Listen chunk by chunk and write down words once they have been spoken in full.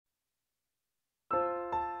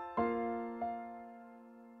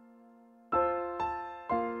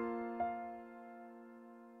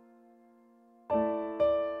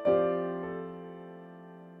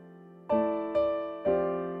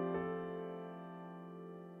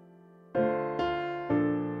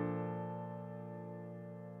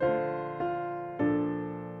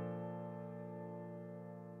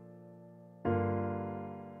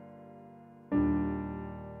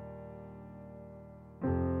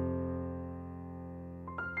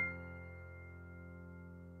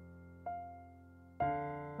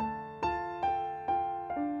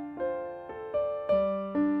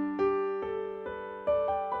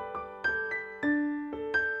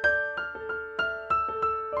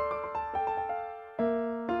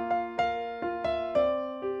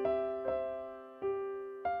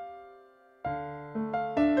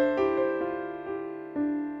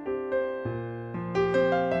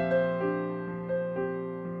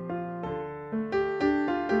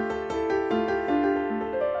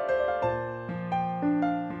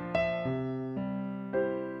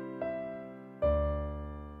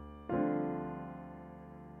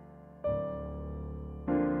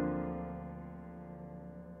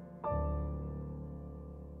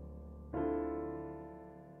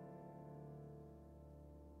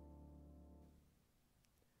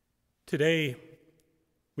Today,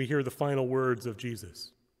 we hear the final words of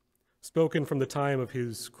Jesus, spoken from the time of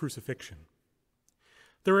his crucifixion.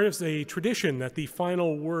 There is a tradition that the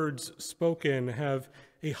final words spoken have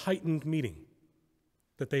a heightened meaning,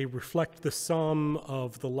 that they reflect the sum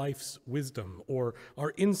of the life's wisdom or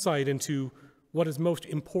our insight into what is most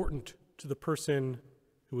important to the person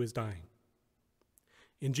who is dying.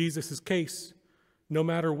 In Jesus' case, no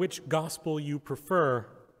matter which gospel you prefer,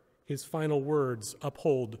 his final words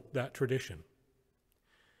uphold that tradition.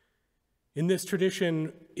 In this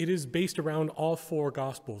tradition, it is based around all four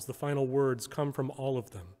gospels. The final words come from all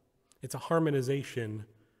of them. It's a harmonization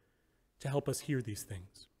to help us hear these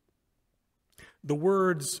things. The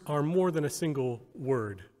words are more than a single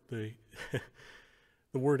word. The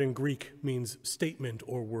word in Greek means statement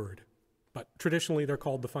or word, but traditionally they're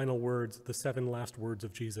called the final words, the 7 last words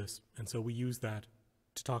of Jesus, and so we use that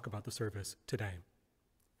to talk about the service today.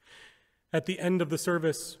 At the end of the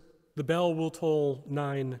service, the bell will toll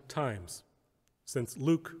 9 times, since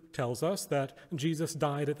Luke tells us that Jesus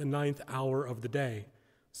died at the 9th hour of the day,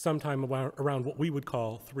 sometime around what we would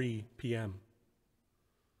call 3 p.m.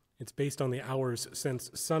 It's based on the hours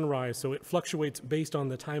since sunrise, so it fluctuates based on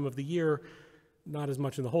the time of the year, not as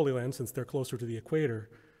much in the Holy Land since they're closer to the equator,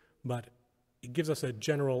 but it gives us a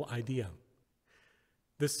general idea.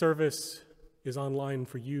 This service is online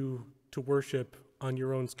for you to worship on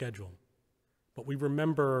your own schedule. But we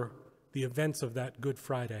remember the events of that Good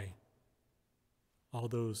Friday, all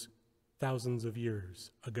those thousands of years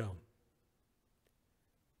ago.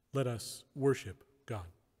 Let us worship God.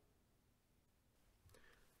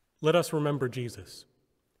 Let us remember Jesus,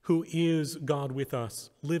 who is God with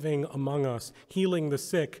us, living among us, healing the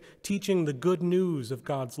sick, teaching the good news of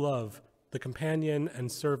God's love, the companion and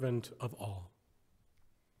servant of all.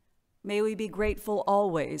 May we be grateful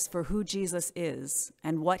always for who Jesus is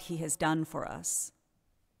and what he has done for us.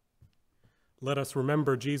 Let us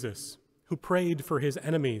remember Jesus, who prayed for his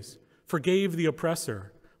enemies, forgave the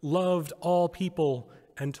oppressor, loved all people,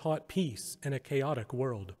 and taught peace in a chaotic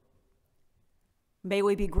world. May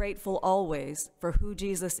we be grateful always for who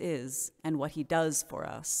Jesus is and what he does for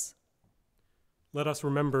us. Let us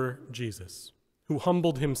remember Jesus, who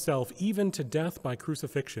humbled himself even to death by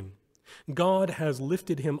crucifixion. God has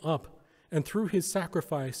lifted him up, and through his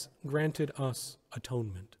sacrifice granted us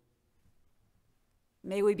atonement.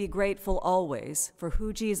 May we be grateful always for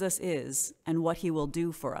who Jesus is and what he will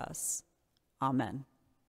do for us. Amen.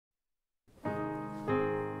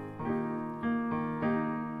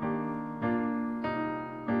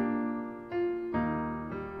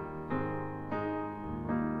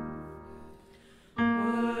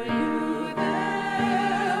 Lord.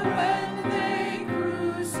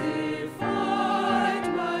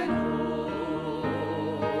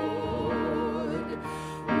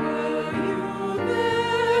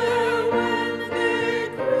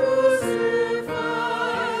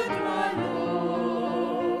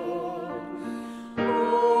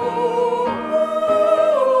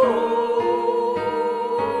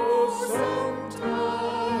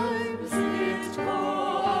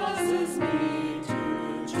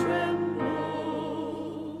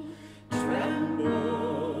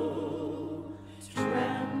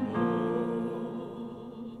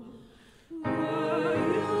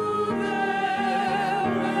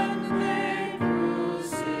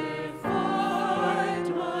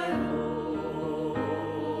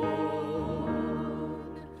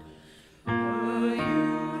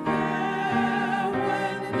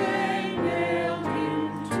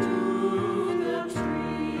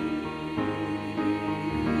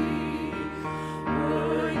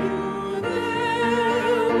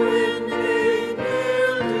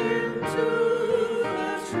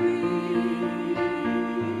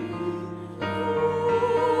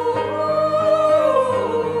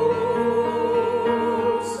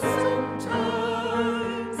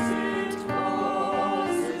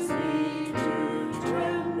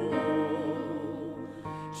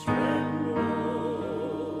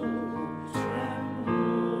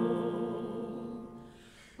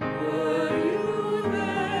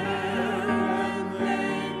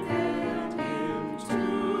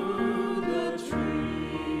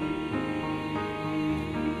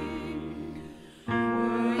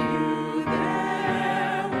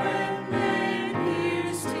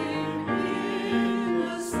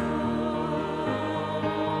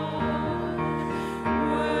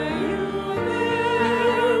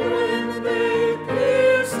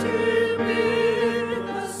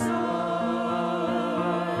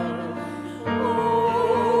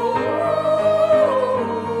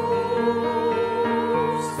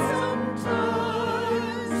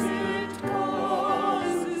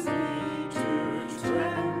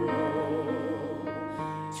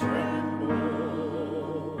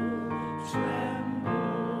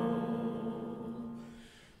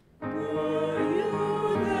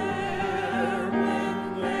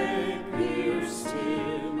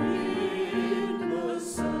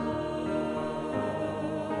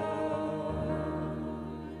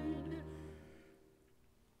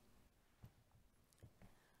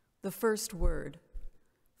 The first word,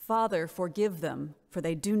 Father, forgive them, for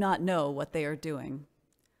they do not know what they are doing.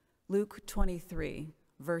 Luke 23,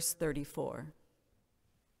 verse 34.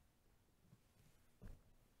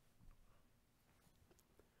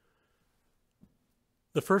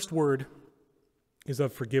 The first word is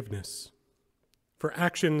of forgiveness for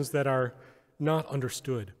actions that are not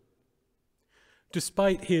understood.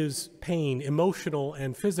 Despite his pain, emotional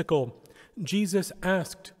and physical, Jesus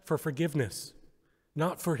asked for forgiveness,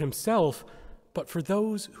 not for himself, but for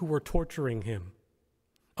those who were torturing him.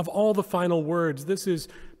 Of all the final words, this is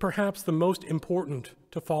perhaps the most important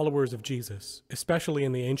to followers of Jesus, especially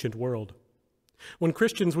in the ancient world. When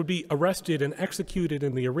Christians would be arrested and executed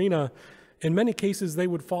in the arena, in many cases they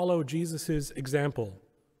would follow Jesus' example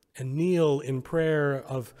and kneel in prayer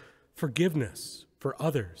of forgiveness for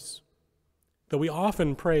others. Though we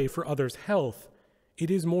often pray for others' health, it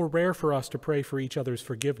is more rare for us to pray for each other's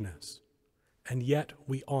forgiveness, and yet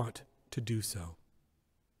we ought to do so.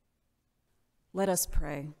 Let us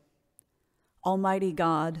pray. Almighty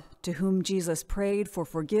God, to whom Jesus prayed for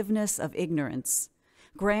forgiveness of ignorance,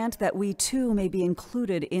 grant that we too may be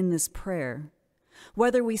included in this prayer.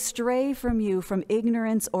 Whether we stray from you from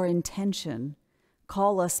ignorance or intention,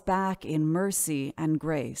 call us back in mercy and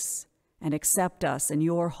grace, and accept us in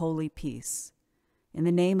your holy peace. In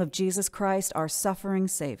the name of Jesus Christ, our suffering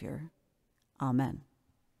Savior. Amen.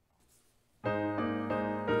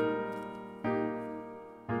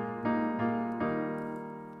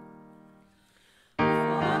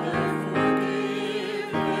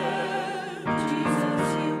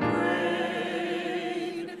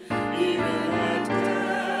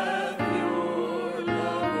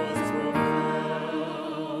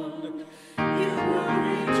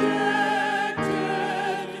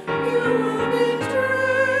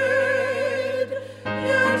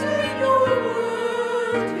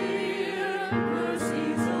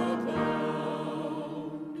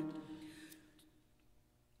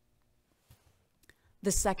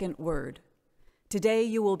 The second word, today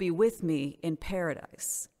you will be with me in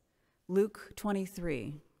paradise. Luke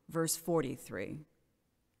 23, verse 43.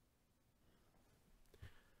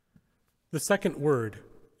 The second word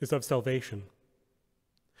is of salvation.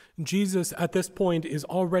 Jesus, at this point, is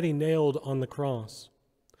already nailed on the cross.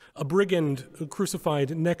 A brigand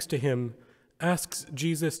crucified next to him asks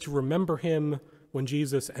Jesus to remember him when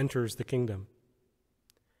Jesus enters the kingdom.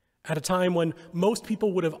 At a time when most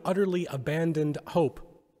people would have utterly abandoned hope,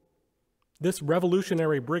 this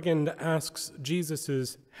revolutionary brigand asks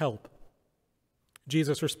Jesus' help.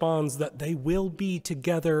 Jesus responds that they will be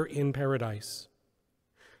together in paradise.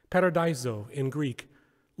 Paradiso in Greek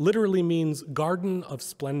literally means garden of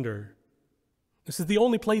splendor. This is the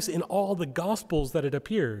only place in all the Gospels that it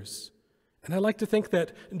appears. And I like to think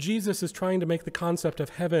that Jesus is trying to make the concept of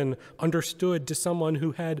heaven understood to someone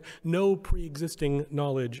who had no pre-existing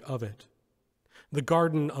knowledge of it. The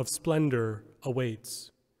garden of splendor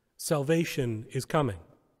awaits. Salvation is coming.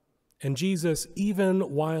 And Jesus, even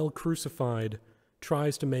while crucified,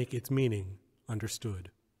 tries to make its meaning understood.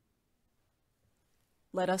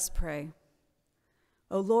 Let us pray.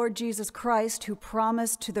 O Lord Jesus Christ, who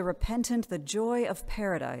promised to the repentant the joy of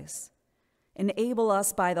paradise, enable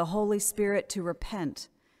us by the Holy Spirit to repent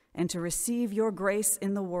and to receive your grace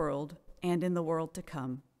in the world and in the world to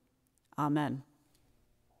come. Amen.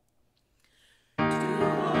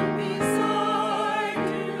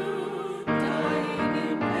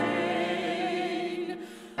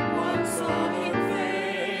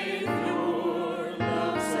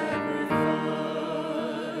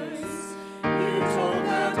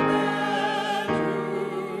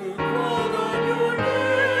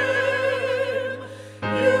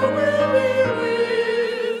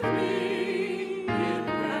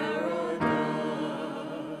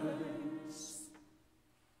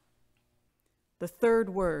 The third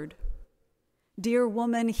word, dear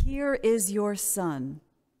woman, here is your son.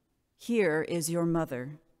 Here is your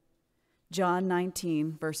mother. John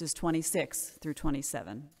 19, verses 26 through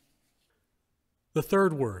 27. The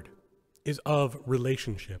third word is of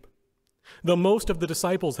relationship. Though most of the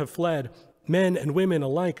disciples have fled, men and women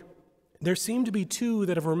alike, there seem to be two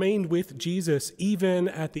that have remained with Jesus even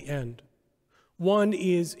at the end. One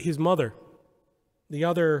is his mother, the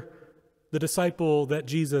other the disciple that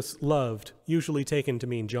Jesus loved, usually taken to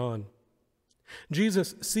mean John.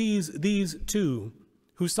 Jesus sees these two,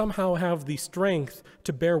 who somehow have the strength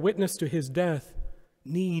to bear witness to his death,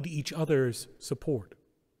 need each other's support.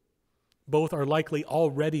 Both are likely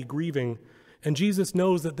already grieving, and Jesus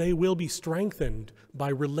knows that they will be strengthened by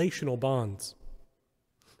relational bonds.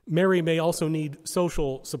 Mary may also need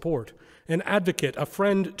social support, an advocate, a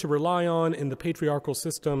friend to rely on in the patriarchal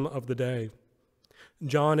system of the day.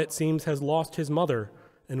 John, it seems, has lost his mother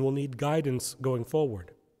and will need guidance going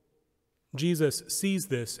forward. Jesus sees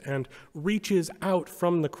this and reaches out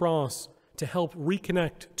from the cross to help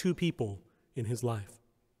reconnect two people in his life.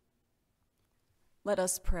 Let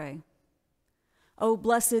us pray. O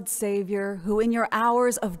blessed Savior, who in your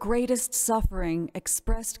hours of greatest suffering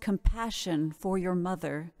expressed compassion for your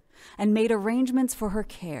mother and made arrangements for her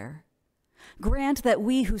care, grant that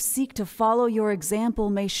we who seek to follow your example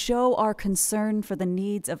may show our concern for the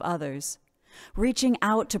needs of others, reaching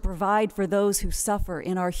out to provide for those who suffer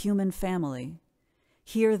in our human family.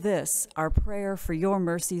 Hear this, our prayer for your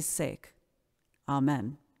mercy's sake.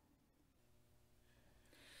 Amen.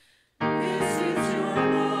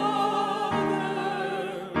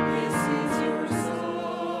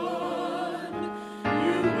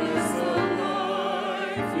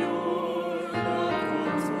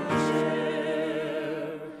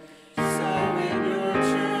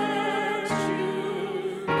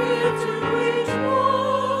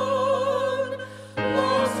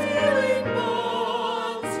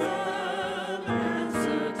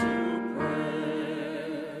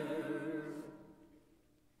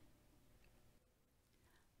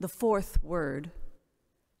 The fourth word,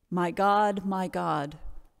 my God,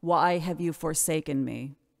 why have you forsaken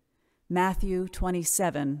me? Matthew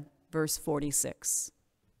 27, verse 46.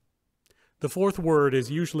 The fourth word is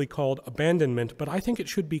usually called abandonment, but I think it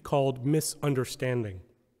should be called misunderstanding.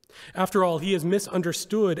 After all, he is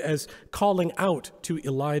misunderstood as calling out to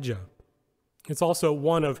Elijah. It's also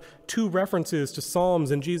one of two references to Psalms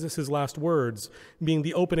in Jesus' last words, being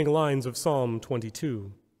the opening lines of Psalm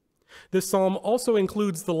 22. This psalm also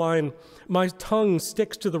includes the line, my tongue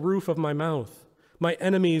sticks to the roof of my mouth. My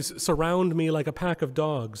enemies surround me like a pack of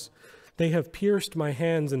dogs. They have pierced my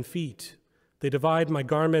hands and feet. They divide my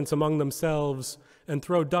garments among themselves and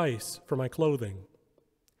throw dice for my clothing.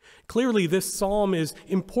 Clearly, this psalm is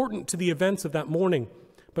important to the events of that morning,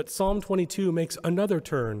 but Psalm 22 makes another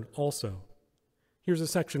turn also. Here's a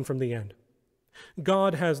section from the end.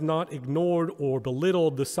 God has not ignored or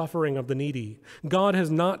belittled the suffering of the needy. God has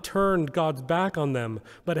not turned God's back on them,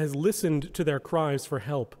 but has listened to their cries for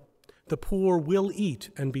help. The poor will eat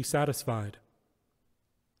and be satisfied.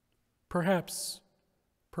 Perhaps,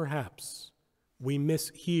 we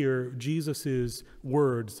mishear Jesus'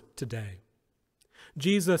 words today.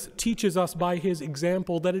 Jesus teaches us by his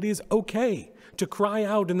example that it is okay to cry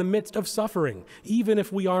out in the midst of suffering, even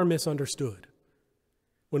if we are misunderstood.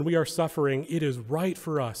 When we are suffering, it is right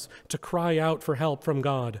for us to cry out for help from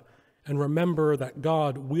God and remember that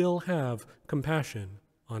God will have compassion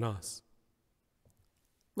on us.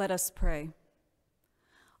 Let us pray.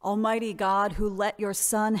 Almighty God, who let your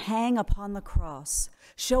Son hang upon the cross,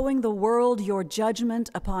 showing the world your judgment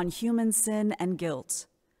upon human sin and guilt,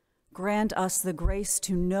 grant us the grace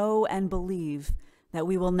to know and believe that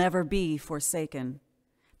we will never be forsaken,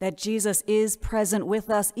 that Jesus is present with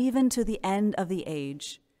us even to the end of the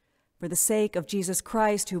age, for the sake of Jesus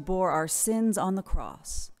Christ who bore our sins on the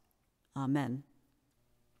cross. Amen.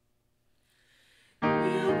 You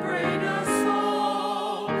bring us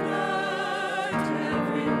all that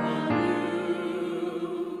everyone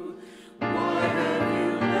knew. Why have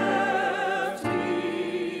you left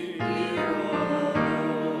me here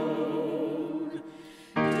alone?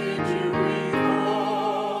 Did you leave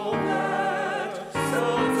all that so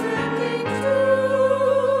tending to?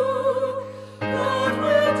 God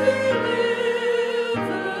will deliver,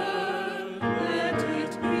 let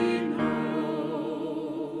it be known.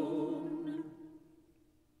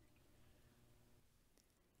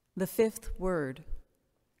 The fifth word,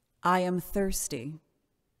 I am thirsty.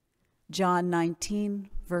 John 19,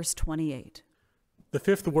 verse 28. The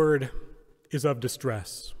fifth word is of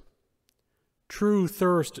distress. True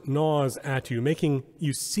thirst gnaws at you, making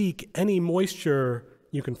you seek any moisture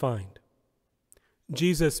you can find.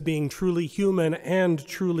 Jesus, being truly human and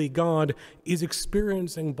truly God, is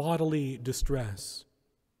experiencing bodily distress.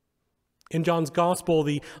 In John's Gospel,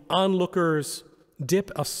 the onlookers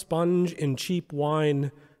dip a sponge in cheap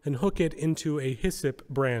wine and hook it into a hyssop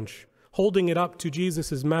branch, holding it up to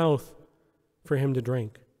Jesus' mouth for him to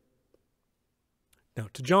drink. Now,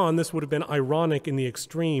 to John, this would have been ironic in the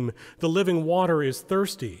extreme. The living water is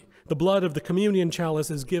thirsty. The blood of the communion chalice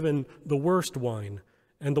is given the worst wine,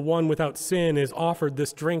 and the one without sin is offered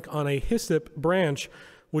this drink on a hyssop branch,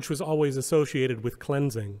 which was always associated with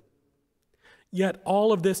cleansing. Yet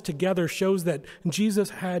all of this together shows that Jesus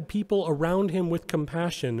had people around him with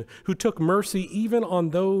compassion who took mercy even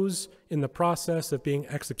on those in the process of being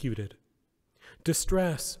executed.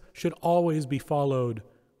 Distress should always be followed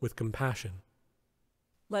with compassion.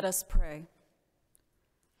 Let us pray.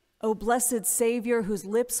 O blessed Savior, whose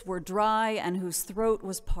lips were dry and whose throat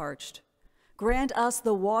was parched, grant us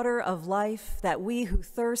the water of life, that we who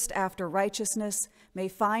thirst after righteousness may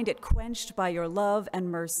find it quenched by your love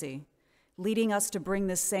and mercy, leading us to bring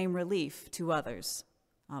this same relief to others.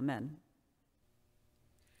 Amen.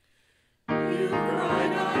 You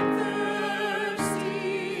cried, I'm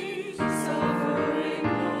thirsty, suffering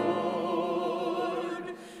Lord.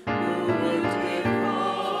 Who would give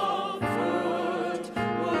comfort?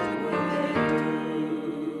 What will they do?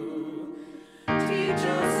 Teach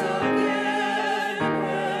us again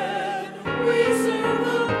when we serve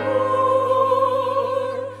the poor.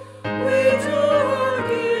 We do our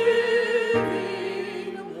giving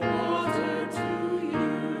water to you.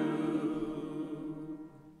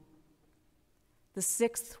 The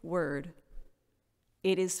sixth word,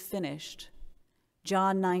 it is finished.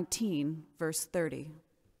 John 19, verse 30.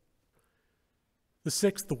 The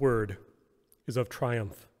sixth word is of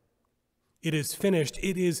triumph. It is finished.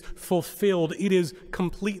 It is fulfilled. It is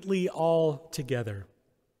completely all together.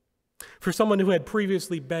 For someone who had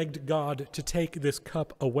previously begged God to take this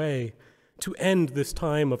cup away, to end this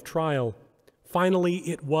time of trial, finally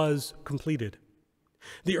it was completed.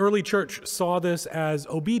 The early church saw this as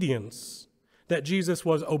obedience, that Jesus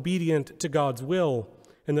was obedient to God's will,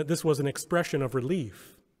 and that this was an expression of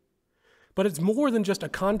relief. But it's more than just a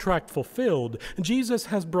contract fulfilled. Jesus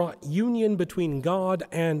has brought union between God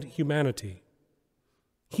and humanity.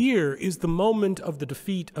 Here is the moment of the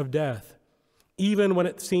defeat of death, even when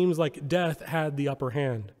it seems like death had the upper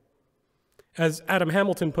hand. As Adam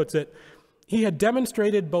Hamilton puts it, he had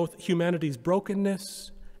demonstrated both humanity's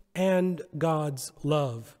brokenness and God's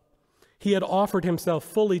love. He had offered himself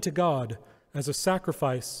fully to God as a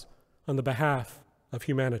sacrifice on the behalf of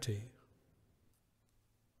humanity.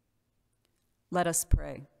 Let us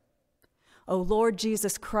pray. O Lord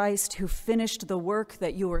Jesus Christ, who finished the work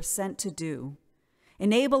that you were sent to do,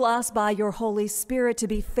 enable us by your Holy Spirit to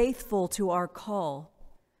be faithful to our call.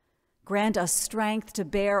 Grant us strength to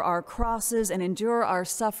bear our crosses and endure our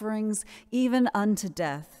sufferings, even unto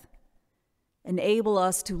death. Enable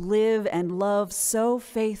us to live and love so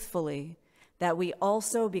faithfully that we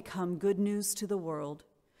also become good news to the world,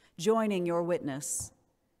 joining your witness.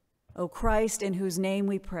 O Christ, in whose name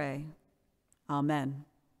we pray. Amen.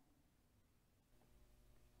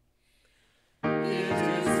 It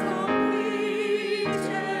is completed,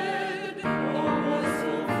 all was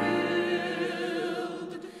fulfilled.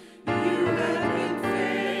 You have been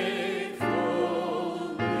faithful,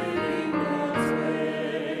 living God's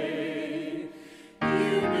way.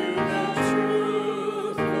 You knew the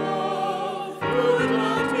truth, love would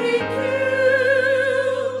not be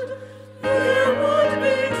killed. There would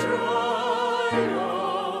be triumph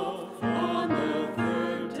on the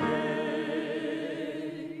third day.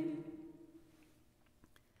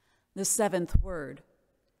 The seventh word.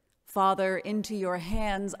 Father, into your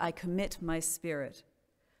hands I commit my spirit.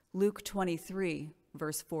 Luke 23,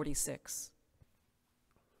 verse 46.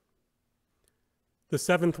 The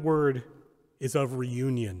seventh word is of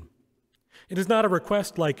reunion. It is not a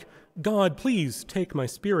request like, God, please take my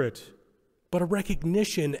spirit, but a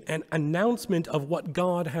recognition and announcement of what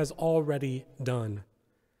God has already done.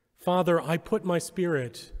 Father, I put my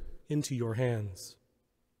spirit into your hands.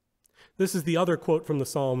 This is the other quote from the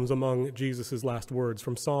Psalms among Jesus' last words,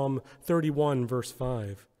 from Psalm 31, verse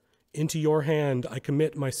 5. Into your hand I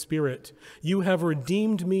commit my spirit. You have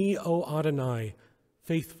redeemed me, O Adonai,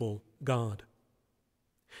 faithful God.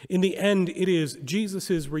 In the end, it is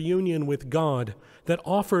Jesus' reunion with God that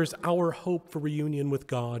offers our hope for reunion with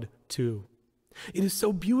God too. It is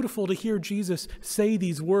so beautiful to hear Jesus say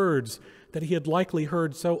these words that he had likely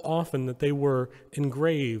heard so often that they were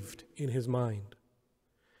engraved in his mind.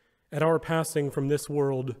 At our passing from this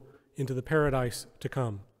world into the paradise to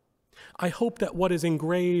come, I hope that what is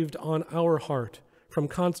engraved on our heart from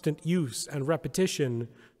constant use and repetition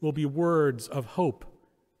will be words of hope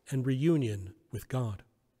and reunion with God.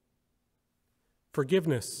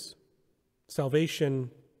 Forgiveness,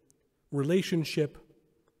 salvation, relationship,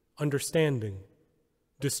 understanding,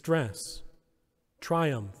 distress,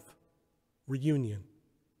 triumph, reunion.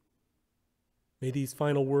 May these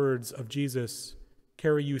final words of Jesus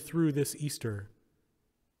carry you through this Easter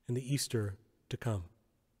and the Easter to come.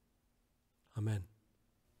 Amen.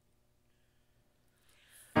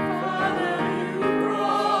 Father, you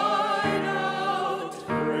cried out,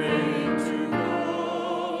 praying to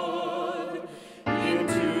God.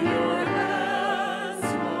 Into your hands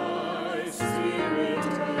my spirit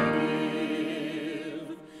I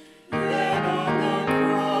give. Then on the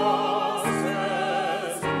crosses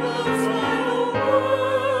was final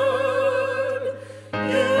word.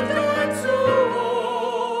 You died so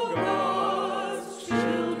long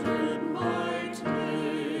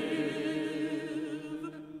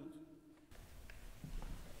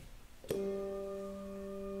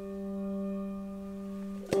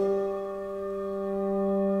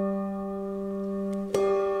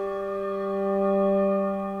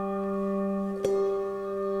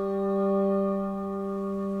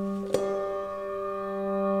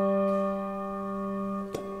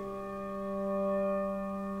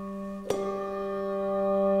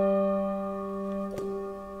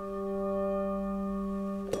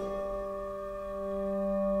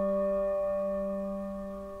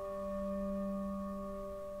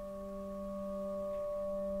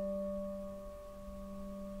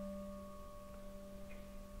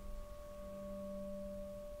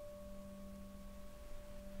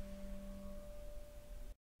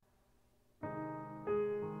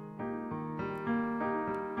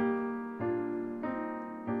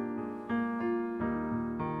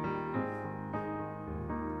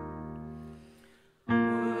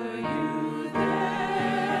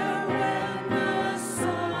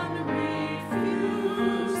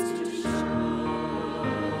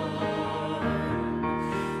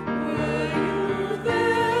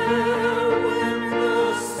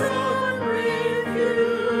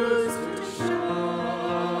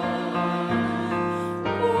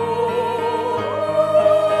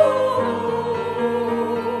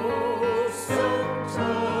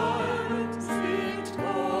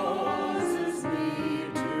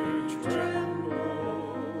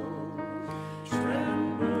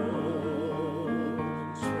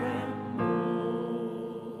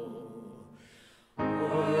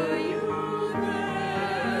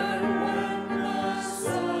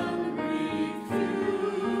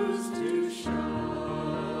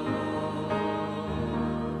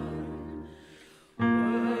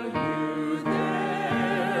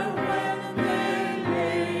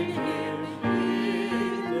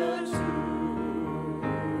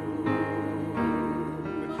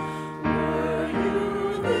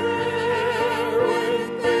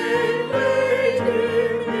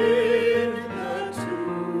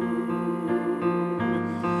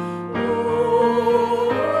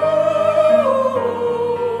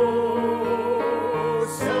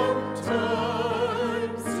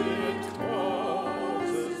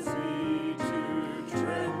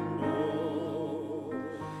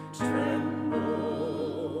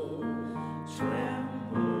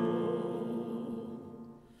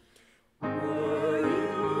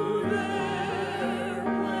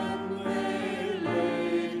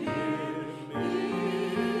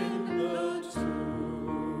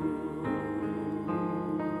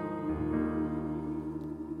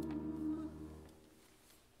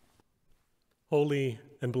Holy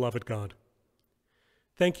and beloved God,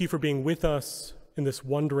 thank you for being with us in this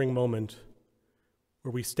wondering moment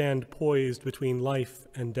where we stand poised between life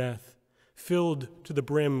and death, filled to the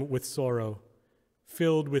brim with sorrow,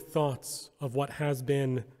 filled with thoughts of what has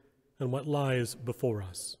been and what lies before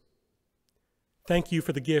us. Thank you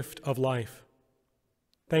for the gift of life.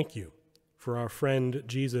 Thank you for our friend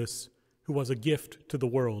Jesus, who was a gift to the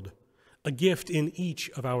world, a gift in each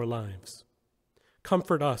of our lives.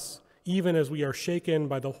 Comfort us even as we are shaken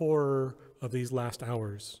by the horror of these last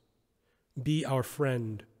hours. Be our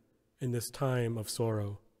friend in this time of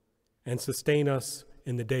sorrow, and sustain us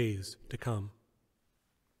in the days to come.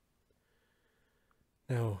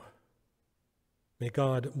 Now, may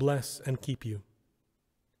God bless and keep you.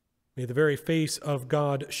 May the very face of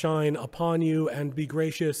God shine upon you and be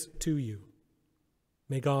gracious to you.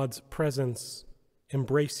 May God's presence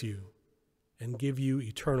embrace you and give you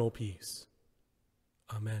eternal peace.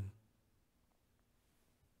 Amen.